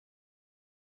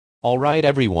Alright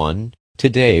everyone,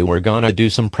 today we're gonna do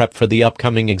some prep for the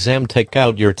upcoming exam. Take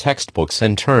out your textbooks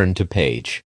and turn to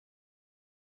page.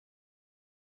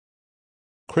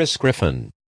 Chris Griffin,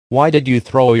 why did you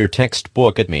throw your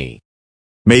textbook at me?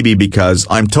 Maybe because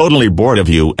I'm totally bored of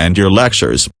you and your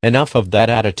lectures. Enough of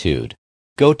that attitude.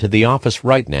 Go to the office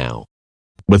right now.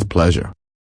 With pleasure.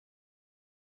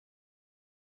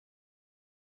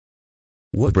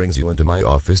 What brings you into my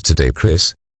office today,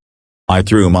 Chris? I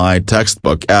threw my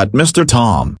textbook at Mr.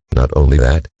 Tom. Not only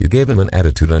that, you gave him an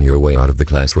attitude on your way out of the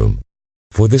classroom.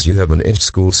 For this you have an inch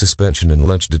school suspension and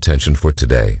lunch detention for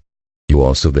today. You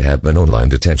also have an online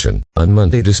detention on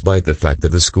Monday despite the fact that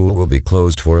the school will be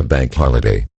closed for a bank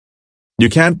holiday. You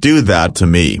can't do that to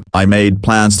me. I made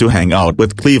plans to hang out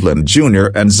with Cleveland Jr.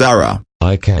 and Zara.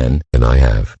 I can, and I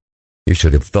have. You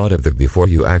should have thought of that before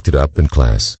you acted up in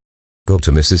class. Go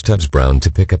to Mrs. Tubbs Brown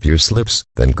to pick up your slips,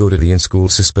 then go to the in-school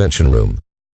suspension room.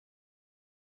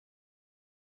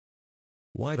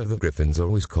 Why do the Griffins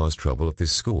always cause trouble at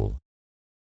this school?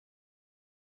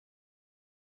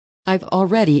 I've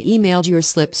already emailed your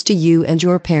slips to you and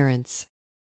your parents.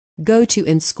 Go to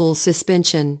in-school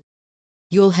suspension.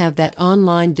 You'll have that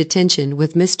online detention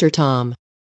with Mr. Tom.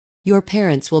 Your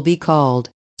parents will be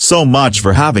called. So much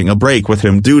for having a break with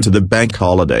him due to the bank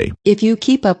holiday. If you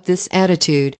keep up this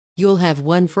attitude, you'll have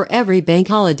one for every bank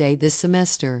holiday this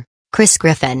semester. Chris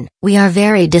Griffin, we are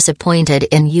very disappointed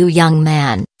in you, young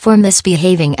man, for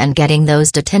misbehaving and getting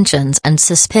those detentions and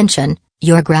suspension.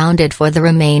 You're grounded for the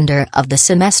remainder of the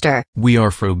semester. We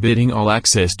are forbidding all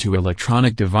access to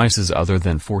electronic devices other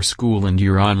than for school and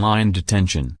your online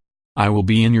detention. I will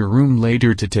be in your room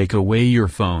later to take away your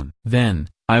phone. Then,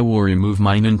 I will remove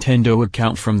my Nintendo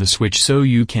account from the Switch so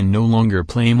you can no longer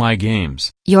play my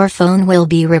games. Your phone will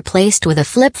be replaced with a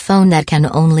flip phone that can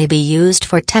only be used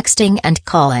for texting and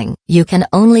calling. You can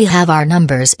only have our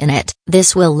numbers in it.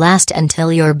 This will last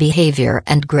until your behavior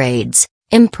and grades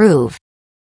improve.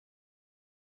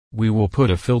 We will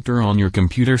put a filter on your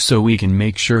computer so we can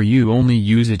make sure you only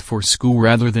use it for school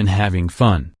rather than having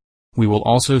fun. We will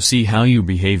also see how you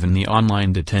behave in the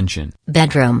online detention.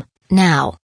 Bedroom,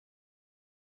 now.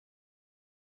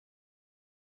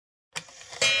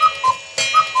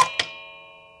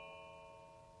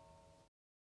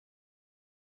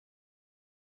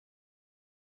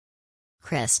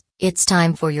 Chris, it's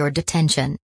time for your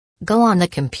detention. Go on the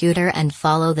computer and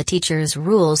follow the teacher's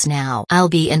rules now. I'll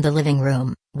be in the living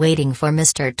room, waiting for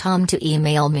Mr. Tom to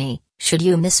email me, should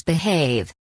you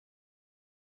misbehave.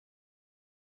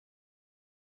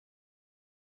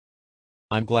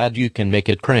 I'm glad you can make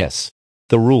it, Chris.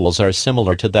 The rules are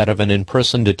similar to that of an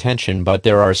in-person detention, but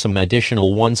there are some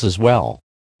additional ones as well.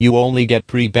 You only get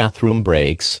 3 bathroom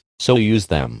breaks, so use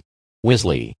them.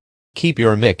 Weasley, keep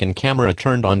your mic and camera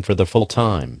turned on for the full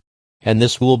time. And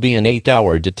this will be an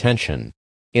 8-hour detention.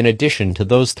 In addition to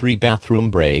those 3 bathroom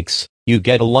breaks, you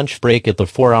get a lunch break at the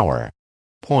 4-hour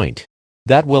point.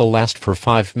 That will last for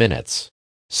 5 minutes.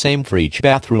 Same for each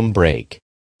bathroom break.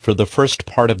 For the first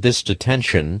part of this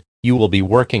detention, you will be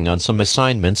working on some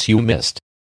assignments you missed.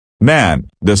 Man,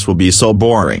 this will be so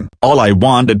boring. All I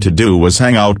wanted to do was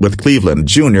hang out with Cleveland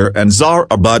Jr. and Zara,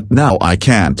 but now I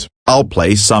can't. I'll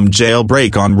play some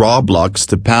jailbreak on Roblox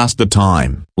to pass the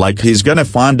time, like he's gonna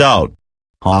find out.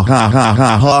 Ha ha ha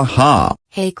ha ha ha.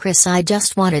 Hey Chris, I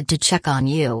just wanted to check on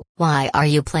you. Why are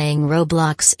you playing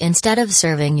Roblox instead of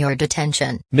serving your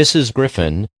detention? Mrs.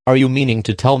 Griffin, are you meaning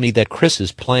to tell me that Chris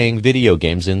is playing video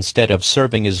games instead of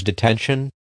serving his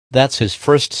detention? That's his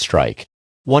first strike.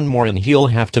 One more and he'll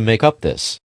have to make up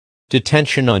this.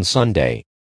 Detention on Sunday.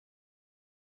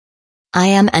 I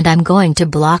am, and I'm going to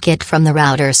block it from the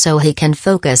router so he can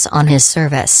focus on his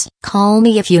service. Call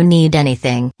me if you need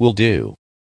anything. Will do.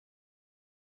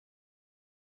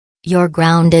 You're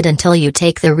grounded until you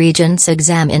take the Regents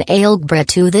exam in Algebra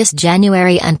 2 this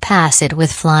January and pass it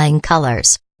with flying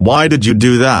colors. Why did you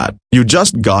do that? You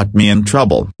just got me in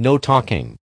trouble. No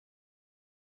talking.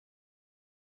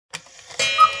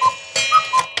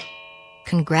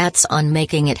 Congrats on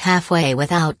making it halfway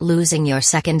without losing your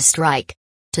second strike.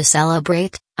 To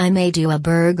celebrate, I made you a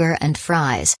burger and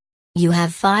fries. You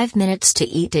have 5 minutes to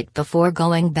eat it before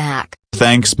going back.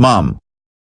 Thanks, Mom.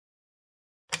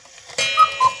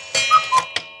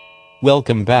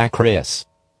 Welcome back, Chris.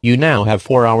 You now have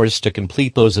 4 hours to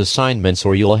complete those assignments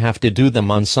or you'll have to do them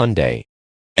on Sunday.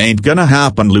 Ain't gonna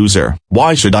happen, loser.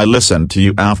 Why should I listen to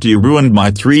you after you ruined my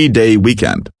 3-day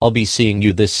weekend? I'll be seeing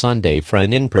you this Sunday for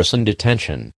an in-person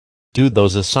detention. Do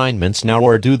those assignments now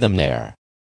or do them there.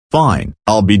 Fine,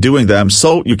 I'll be doing them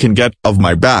so you can get off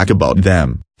my back about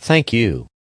them. Thank you.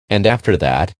 And after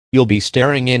that, you'll be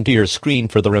staring into your screen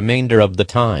for the remainder of the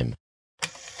time.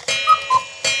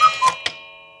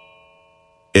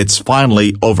 It's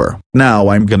finally over. Now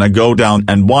I'm gonna go down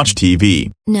and watch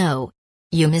TV. No.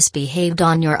 You misbehaved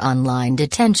on your online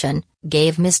detention,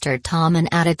 gave Mr. Tom an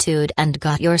attitude and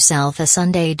got yourself a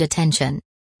Sunday detention.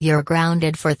 You're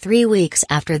grounded for 3 weeks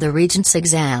after the Regents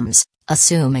exams,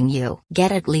 assuming you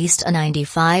get at least a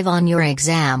 95 on your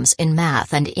exams in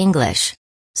math and English.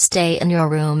 Stay in your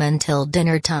room until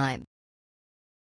dinner time.